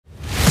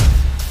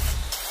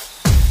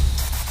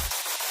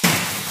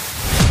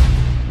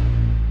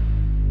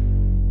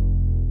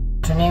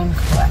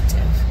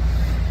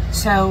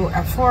So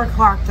at 4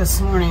 o'clock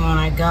this morning when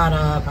I got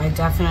up, I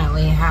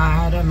definitely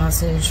had a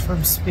message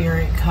from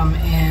Spirit come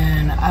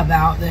in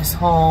about this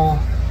whole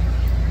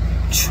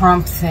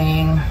Trump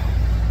thing.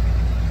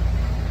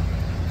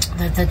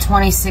 That the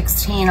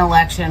 2016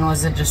 election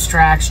was a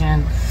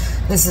distraction.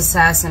 This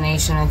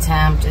assassination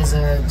attempt is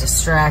a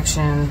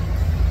distraction.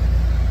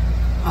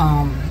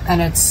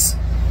 And it's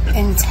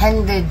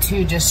intended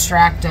to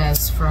distract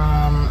us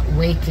from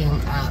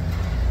waking up.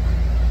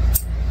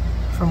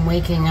 From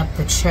waking up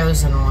the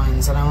chosen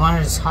ones. And I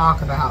wanted to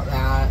talk about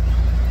that.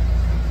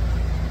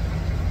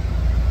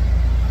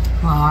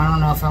 Well, I don't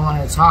know if I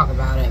wanted to talk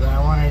about it, but I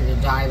wanted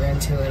to dive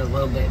into it a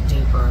little bit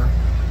deeper.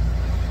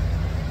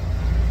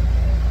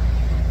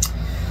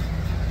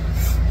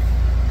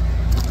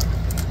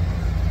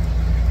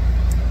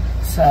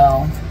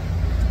 So,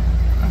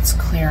 let's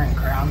clear and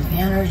ground the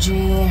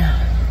energy.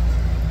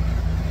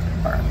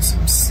 Burn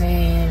some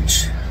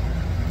sage.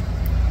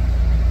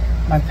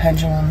 My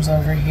pendulum's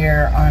over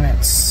here on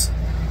its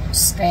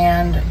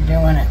stand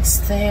doing its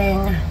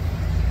thing.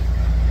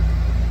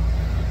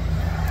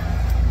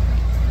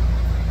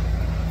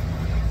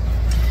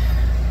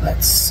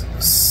 Let's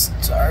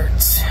start.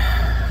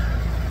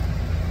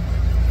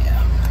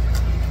 Yeah.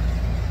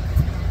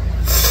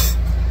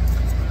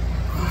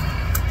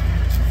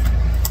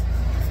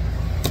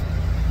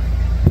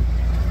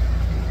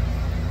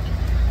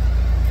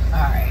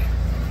 All right.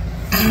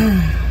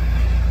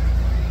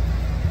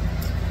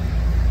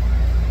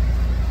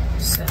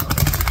 So,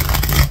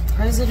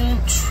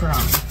 President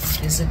Trump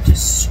is a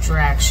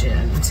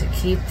distraction to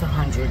keep the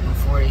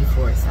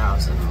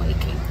 144,000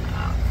 waking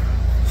up.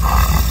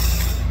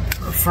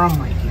 Or from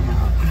waking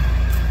up.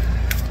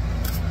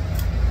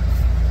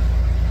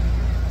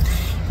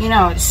 You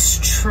know, it's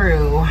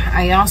true.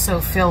 I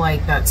also feel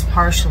like that's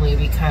partially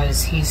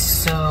because he's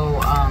so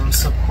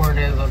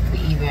supportive of the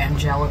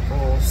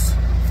evangelicals.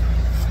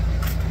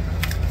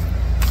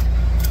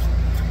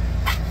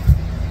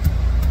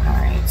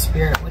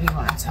 Spirit, what do you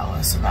want to tell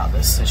us about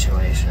this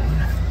situation?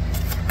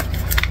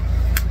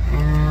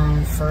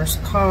 And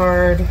first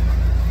card,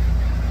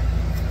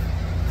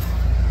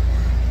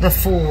 the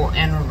Fool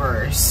in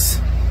reverse.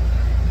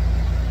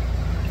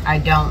 I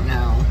don't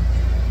know.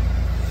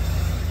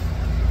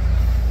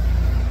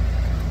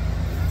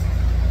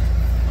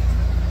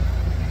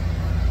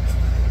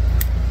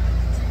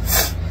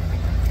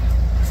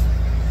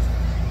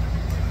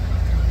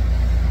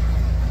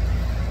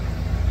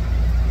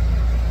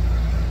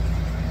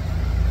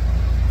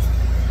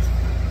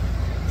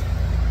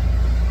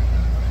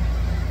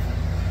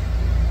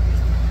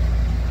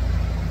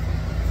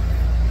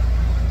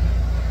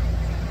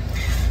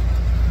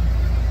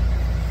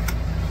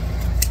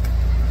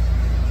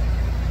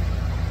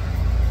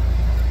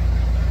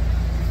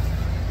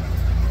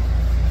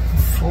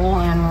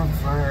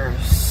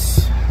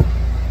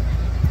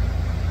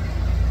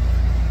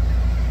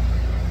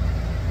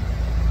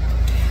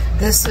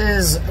 This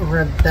is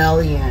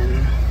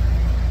rebellion.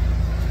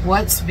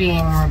 What's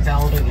being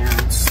rebelled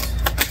against?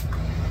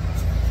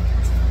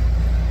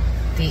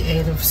 The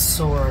Eight of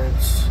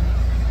Swords.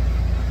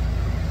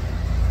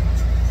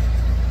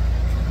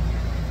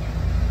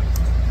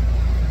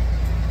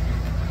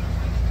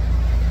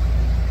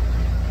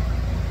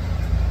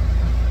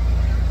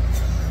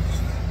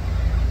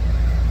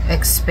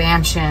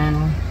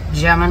 Expansion.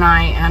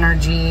 Gemini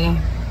energy.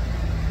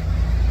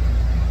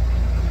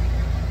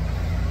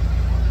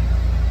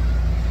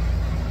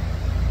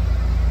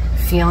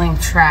 Feeling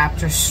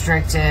trapped,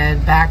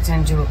 restricted, backed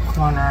into a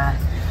corner.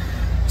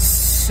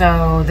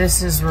 So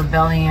this is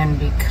rebellion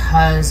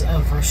because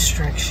of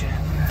restriction.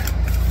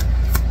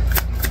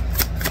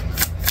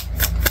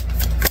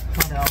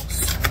 What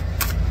else?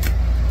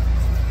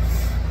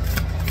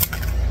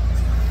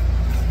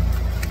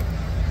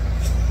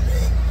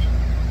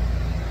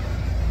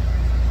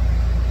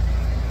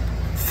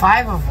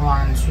 Five of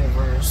Wands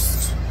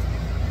reversed.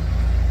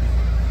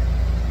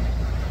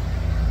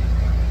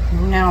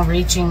 We're now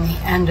reaching the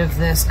end of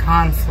this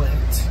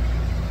conflict.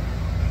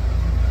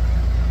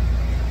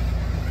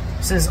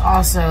 This is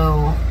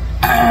also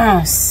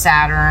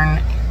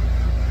Saturn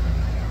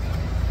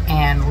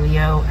and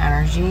Leo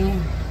energy.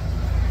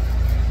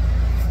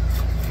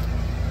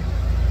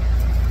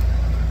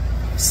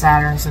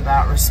 Saturn's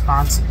about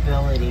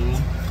responsibility.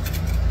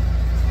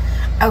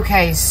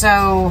 Okay,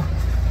 so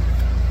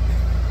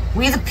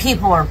we the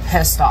people are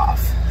pissed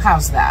off.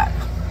 How's that?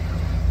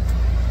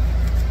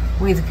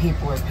 We the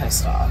people are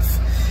pissed off.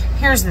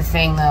 Here's the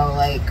thing though,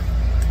 like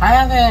I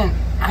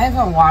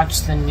haven't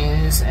watched the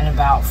news in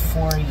about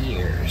 4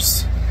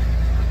 years.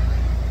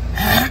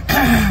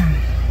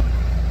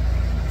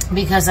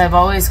 Because I've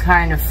always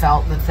kind of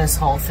felt that this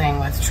whole thing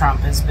with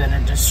Trump has been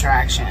a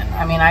distraction.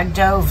 I mean, I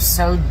dove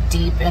so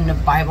deep into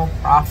Bible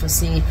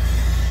prophecy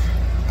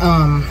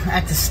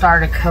at the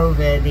start of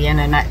COVID, the end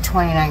of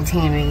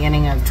 2019,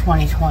 beginning of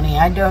 2020.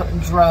 I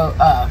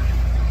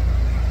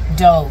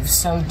dove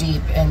so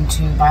deep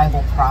into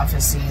Bible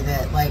prophecy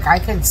that like I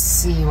could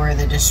see where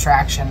the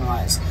distraction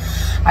was.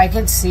 I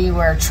could see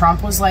where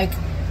Trump was like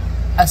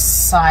a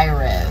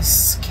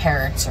Cyrus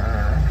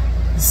character.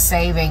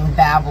 saving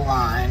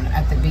Babylon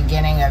at the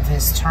beginning of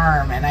his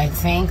term, and I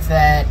think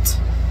that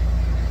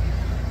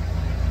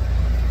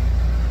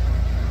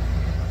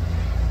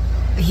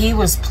he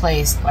was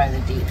placed by the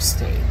deep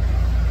state.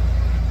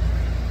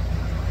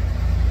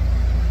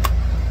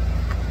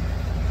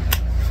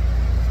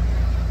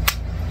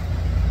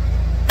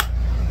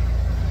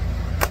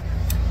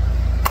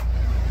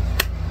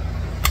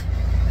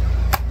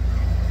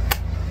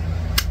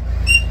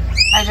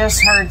 I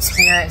just heard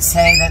Spirit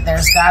say that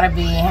there's got to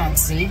be,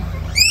 see,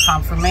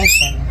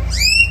 confirmation.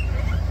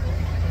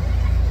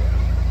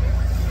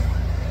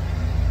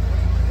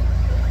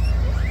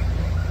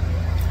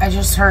 I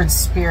just heard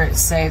Spirit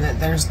say that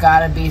there's got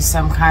to be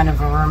some kind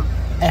of a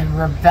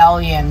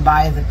rebellion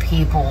by the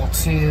people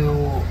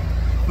to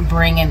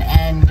bring an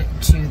end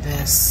to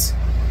this.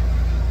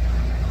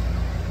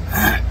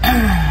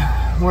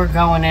 We're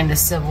going into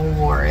civil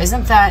war.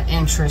 Isn't that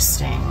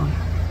interesting?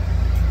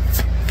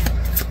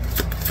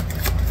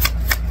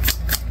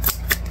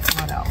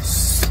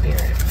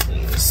 Spirit,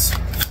 please.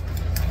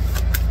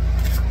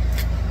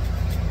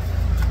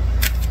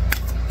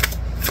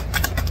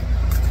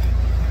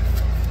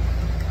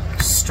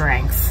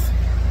 Strength.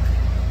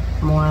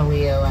 More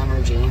Leo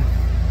energy.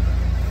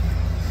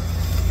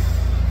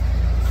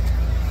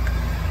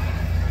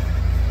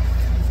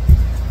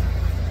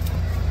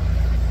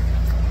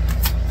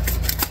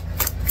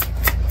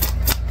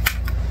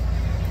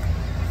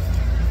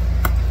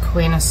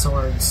 Queen of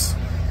Swords.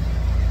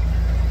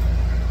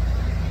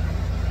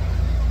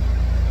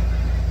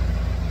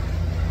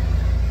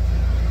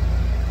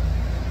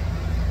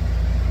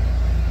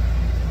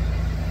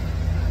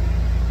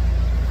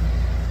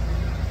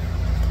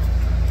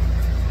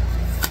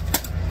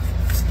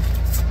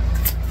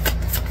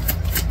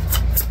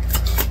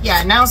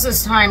 Yeah, now's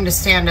this time to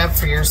stand up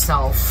for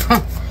yourself.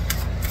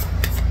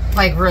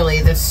 Like,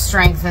 really, the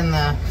strength and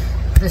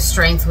the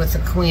strength with the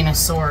Queen of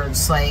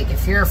Swords. Like,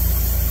 if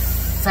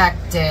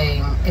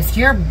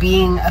you're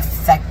being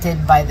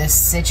affected by this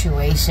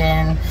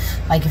situation,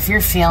 like if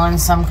you're feeling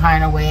some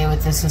kind of way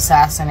with this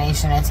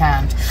assassination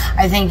attempt,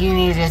 I think you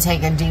need to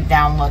take a deep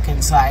down look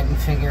inside and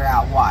figure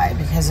out why.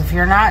 Because if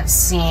you're not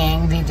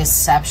seeing the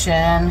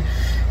deception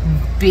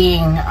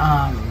being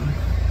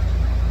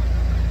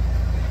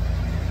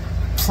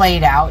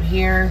played out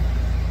here,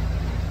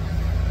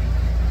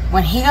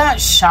 when he got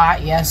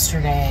shot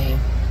yesterday,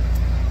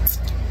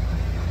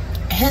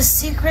 his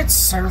Secret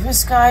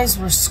Service guys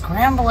were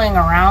scrambling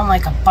around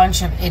like a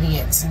bunch of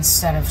idiots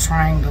instead of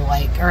trying to,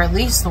 like, or at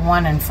least the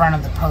one in front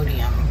of the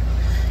podium,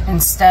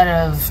 instead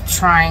of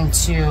trying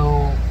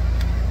to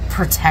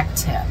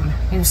protect him.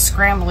 He was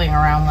scrambling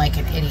around like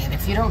an idiot.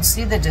 If you don't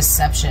see the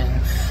deception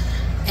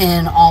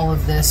in all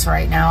of this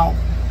right now,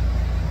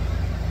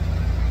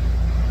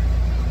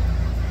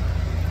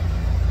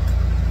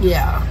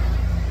 yeah.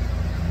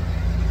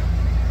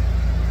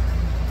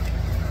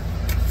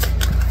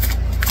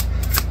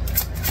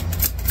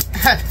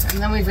 And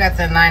then we've got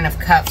the Nine of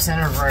Cups in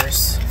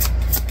reverse.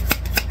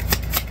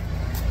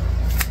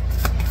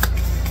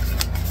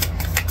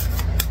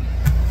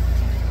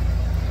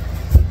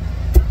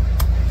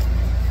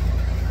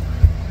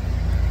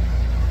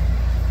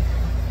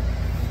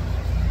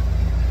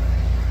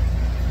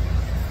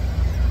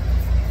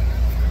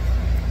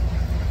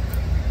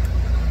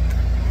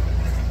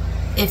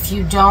 If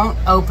you don't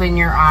open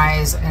your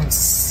eyes and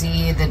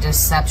see the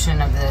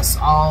deception of this,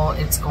 all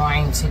it's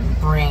going to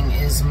bring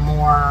is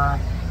more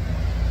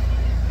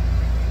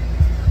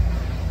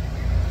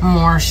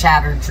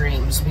shattered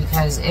dreams.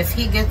 Because if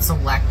he gets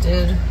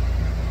elected,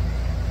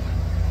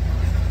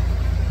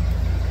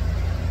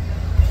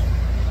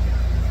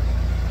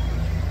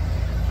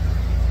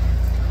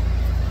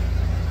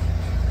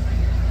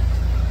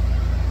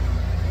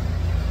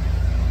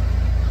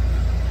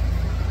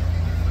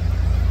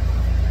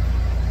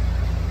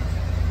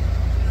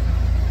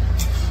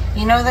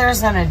 you know,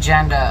 there's an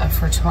agenda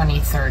for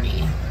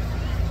 2030.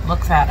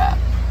 Look that up.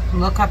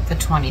 Look up the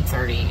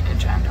 2030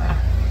 agenda.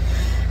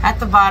 At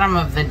the bottom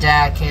of the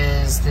deck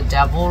is the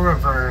Devil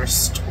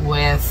reversed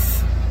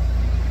with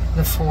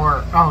the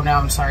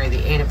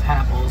the Eight of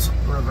Pentacles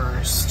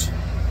reversed.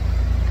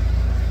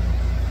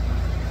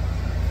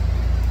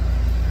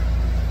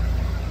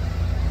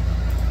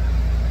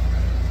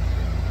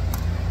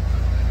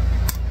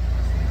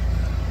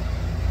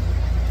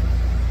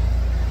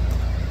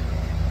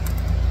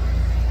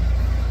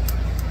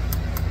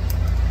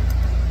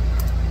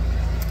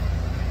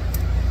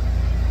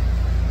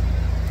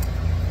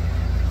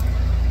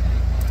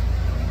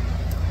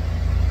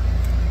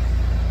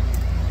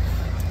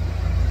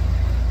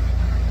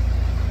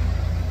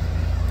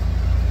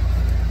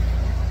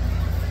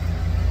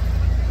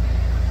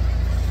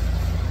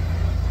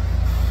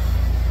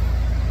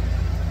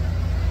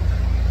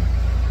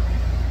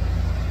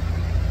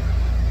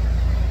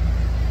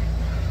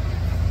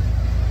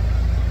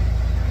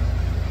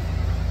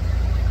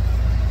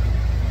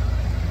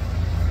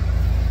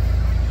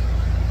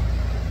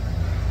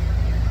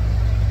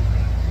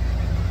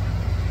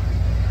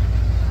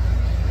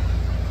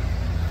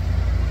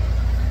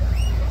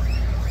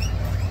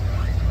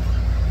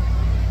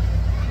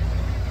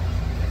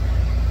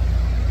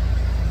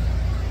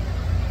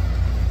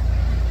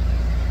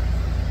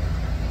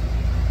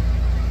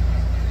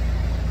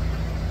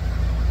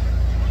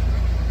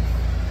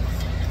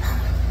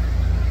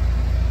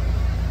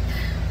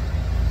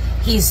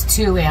 He's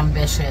too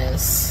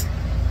ambitious.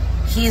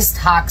 He's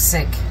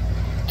toxic,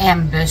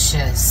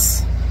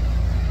 ambitious.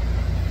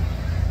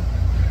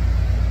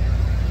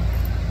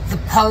 The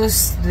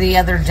post the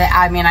other day,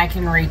 I mean, I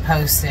can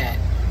repost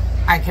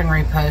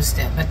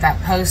it. But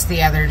that post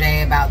the other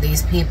day about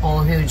these people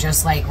who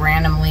just like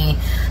randomly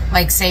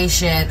like say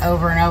shit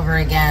over and over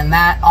again,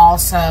 that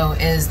also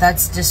is,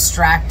 that's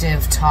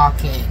distractive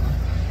talking.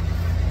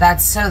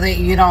 That's so that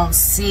you don't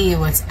see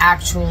what's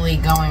actually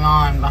going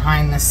on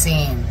behind the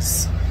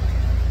scenes.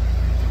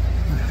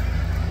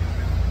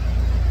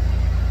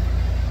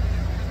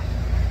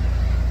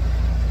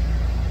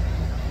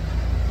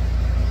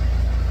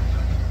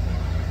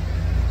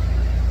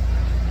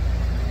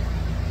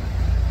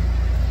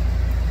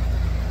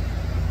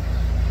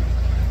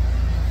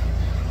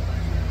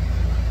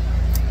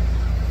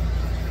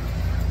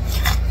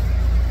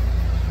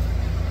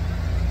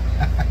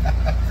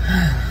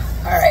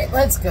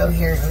 Let's go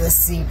here to the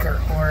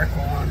Seeker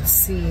Oracle and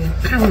see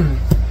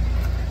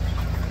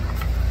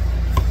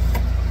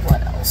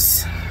what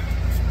else.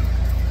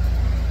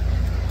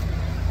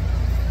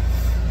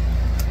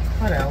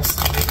 What else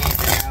do we need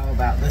to know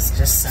about this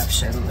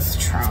deception with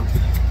Trump?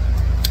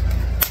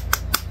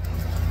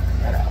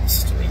 What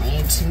else do we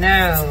need to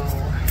know?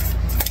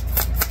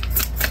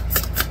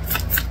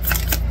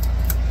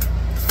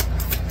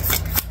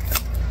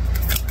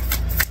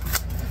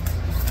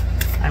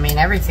 I mean,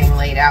 everything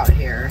laid out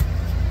here.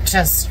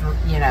 Just,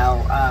 you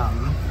know,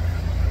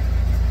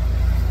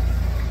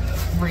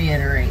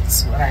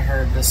 reiterates what I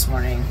heard this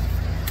morning.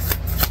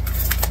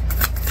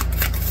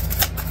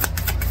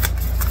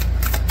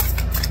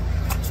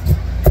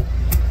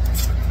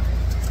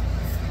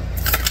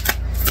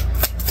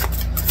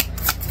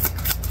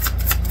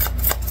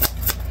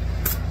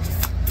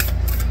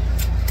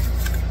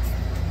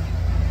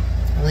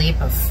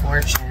 Leap of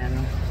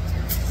fortune.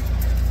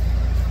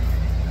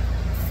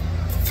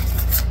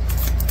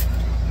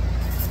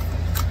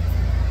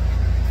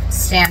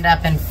 Stand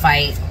up and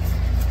fight.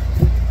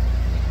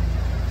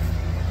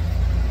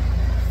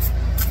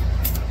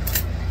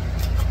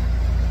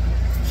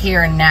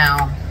 Here and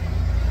now.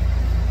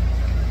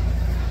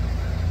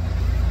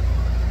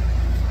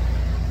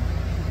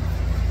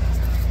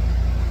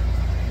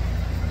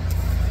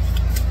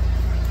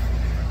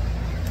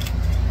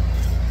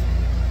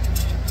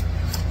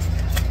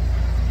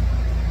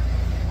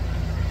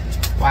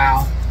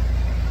 Wow.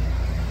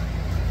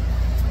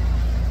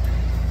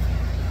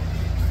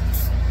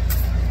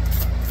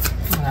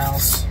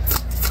 Else.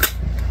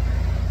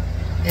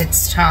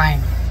 It's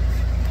time.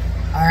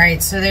 All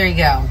right, so there you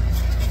go.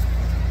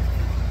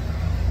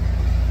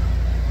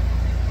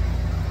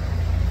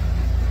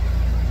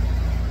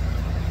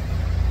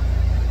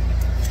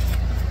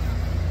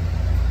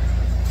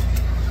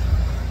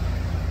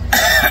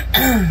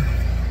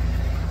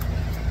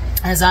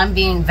 As I'm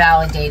being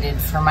validated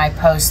for my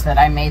post that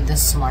I made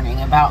this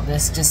morning about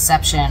this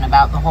deception,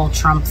 about the whole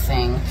Trump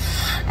thing,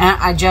 and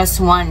I just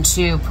want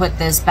to put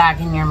this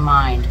back in your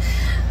mind.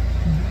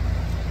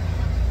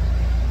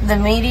 The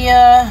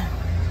media,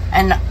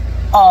 and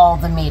all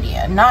the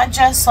media, not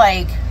just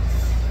like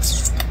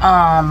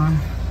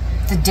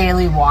the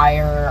Daily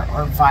Wire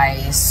or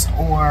Vice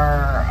or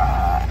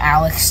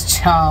Alex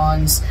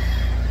Jones,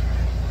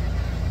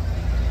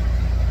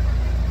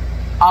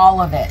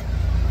 all of it,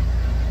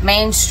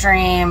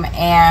 mainstream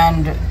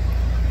and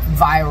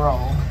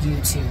viral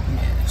YouTube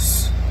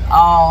news,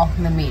 all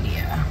the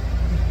media,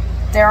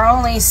 they're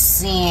only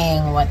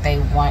seeing what they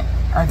want,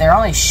 or they're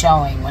only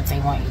showing what they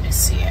want you to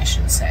see, I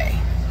should say.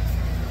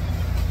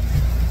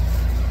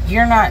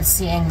 You're not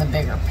seeing the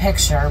bigger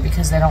picture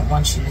because they don't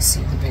want you to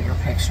see the bigger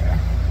picture.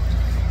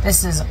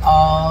 This is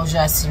all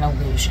just an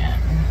illusion.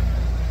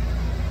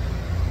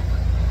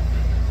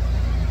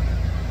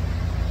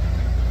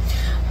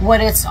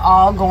 What it's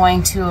all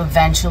going to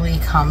eventually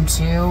come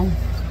to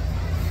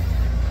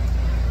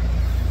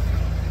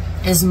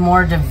is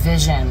more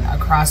division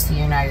across the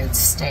United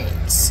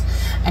States.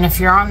 And if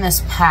you're on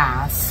this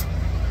path,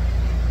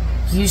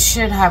 you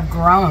should have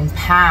grown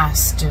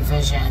past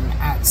division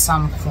at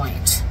some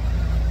point.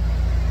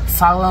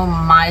 Follow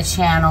my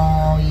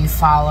channel, you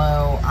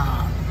follow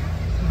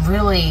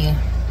really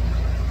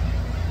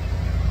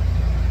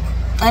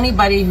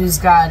anybody who's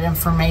got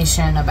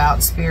information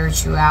about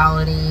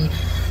spirituality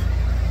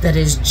that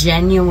is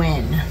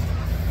genuine.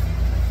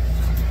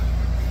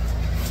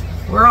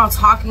 We're all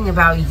talking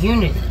about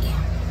unity.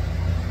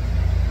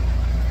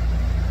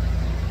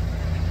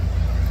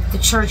 The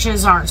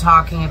churches aren't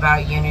talking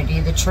about unity.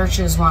 The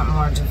churches want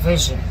more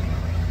division.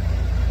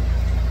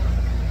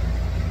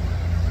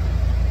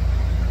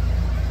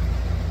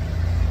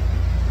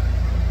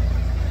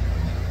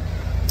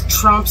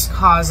 Trump's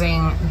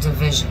causing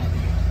division.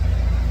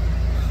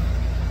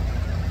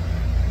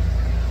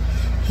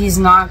 He's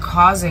not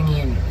causing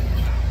unity.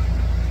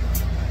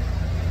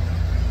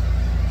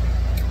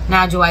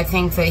 Now, do I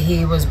think that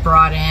he was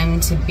brought in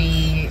to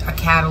be a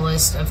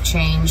catalyst of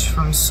change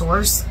from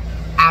source?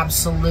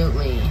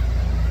 Absolutely.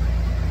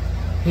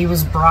 He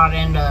was brought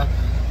in to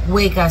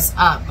wake us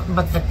up.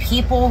 But the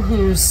people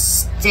who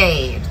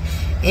stayed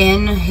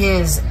in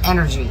his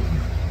energy.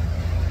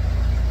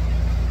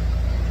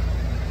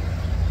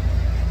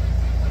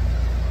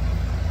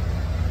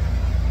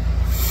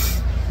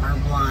 Are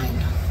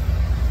blind.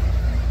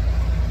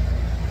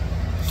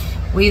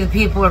 We the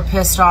people are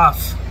pissed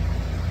off.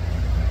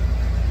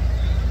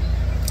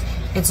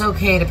 It's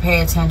okay to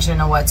pay attention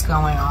to what's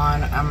going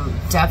on.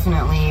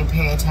 Definitely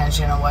pay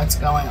attention to what's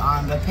going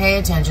on, but pay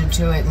attention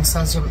to it in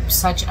such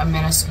a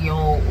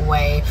minuscule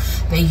way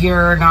that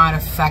you're not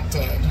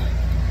affected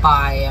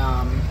by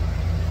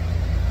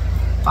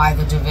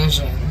the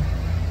division.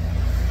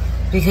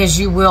 Because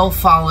you will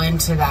fall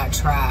into that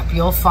trap.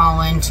 You'll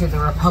fall into the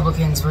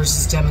Republicans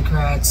versus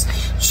Democrats,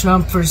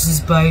 Trump versus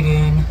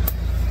Biden.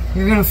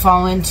 You're going to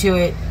fall into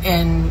it,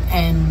 and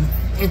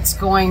it's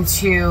going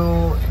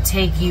to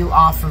take you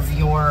off of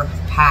your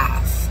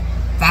path.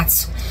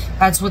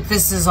 That's what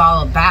this is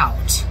all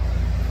about.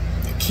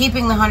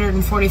 Keeping the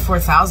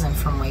 144,000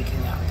 from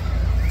waking up.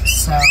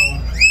 So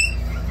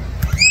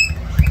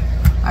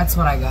that's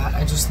what I got.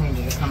 I just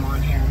needed to come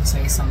on here and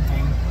say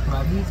something.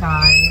 Love you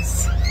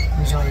guys.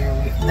 Enjoy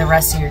the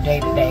rest of your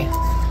day today.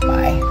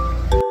 Bye.